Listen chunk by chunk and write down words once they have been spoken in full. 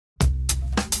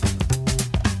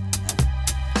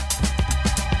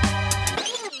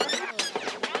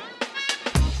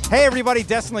Hey everybody,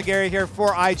 Destin Legary here for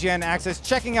IGN Access,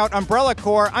 checking out Umbrella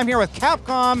Corps. I'm here with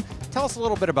Capcom. Tell us a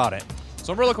little bit about it.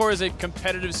 So Umbrella Corps is a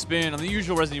competitive spin on the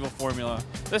usual Resident Evil formula.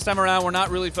 This time around, we're not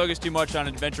really focused too much on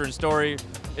adventure and story.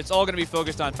 It's all going to be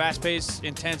focused on fast-paced,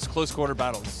 intense, close-quarter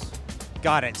battles.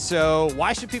 Got it. So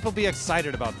why should people be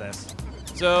excited about this?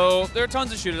 So there are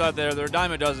tons of shooters out there. There are a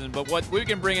dime a dozen. But what we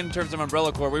can bring in terms of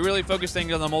Umbrella Corps, we really focus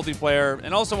things on the multiplayer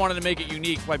and also wanted to make it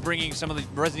unique by bringing some of the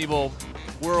Resident Evil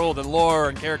world and lore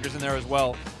and characters in there as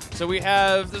well. So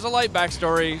there's a light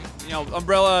backstory. You know,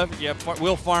 Umbrella,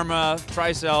 Will Pharma,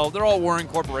 Tricell, they're all warring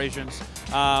corporations.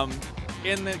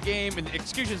 In the game, in the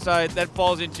execution side, that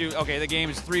falls into, okay, the game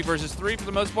is 3 versus 3 for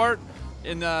the most part.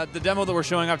 In the demo that we're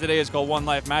showing off today is called One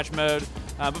Life Match Mode.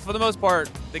 But for the most part,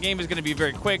 the game is going to be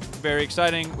very quick, very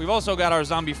exciting. We've also got our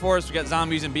zombie force. We've got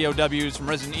zombies and BOWs from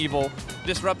Resident Evil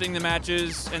disrupting the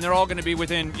matches, and they're all going to be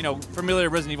within,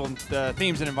 familiar Resident Evil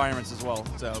themes and environments as well.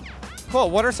 So, cool.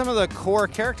 What are some of the core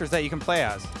characters that you can play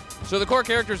as? So the core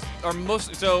characters are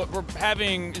we're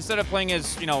having, instead of playing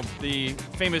as, the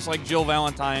famous like Jill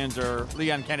Valentine's or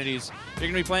Leon Kennedy's, you're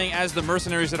going to be playing as the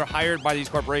mercenaries that are hired by these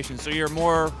corporations. So you're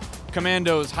more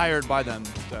commandos hired by them.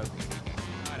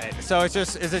 So is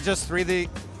it just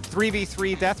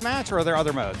 3v3 deathmatch, or are there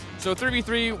other modes? So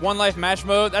 3v3 One Life Match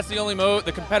Mode, that's the only mode,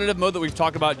 the competitive mode that we've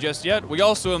talked about just yet. We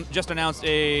also just announced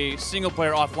a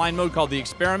single-player offline mode called The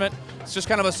Experiment. It's just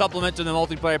kind of a supplement to the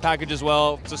multiplayer package as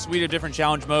well. It's a suite of different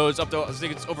challenge modes, up to, I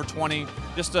think it's over 20.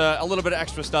 Just a little bit of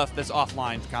extra stuff that's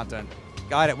offline content.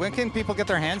 Got it. When can people get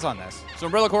their hands on this? So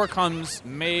Umbrella Corps comes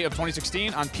May of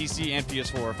 2016 on PC and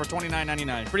PS4 for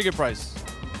 $29.99. Pretty good price.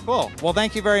 Cool. Well,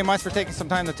 thank you very much for taking some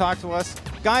time to talk to us.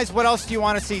 Guys, what else do you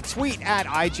want to see? Tweet at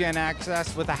IGN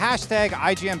Access with the hashtag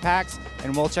IGNPAX,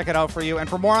 and we'll check it out for you. And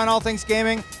for more on all things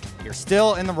gaming, you're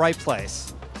still in the right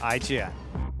place. IGN.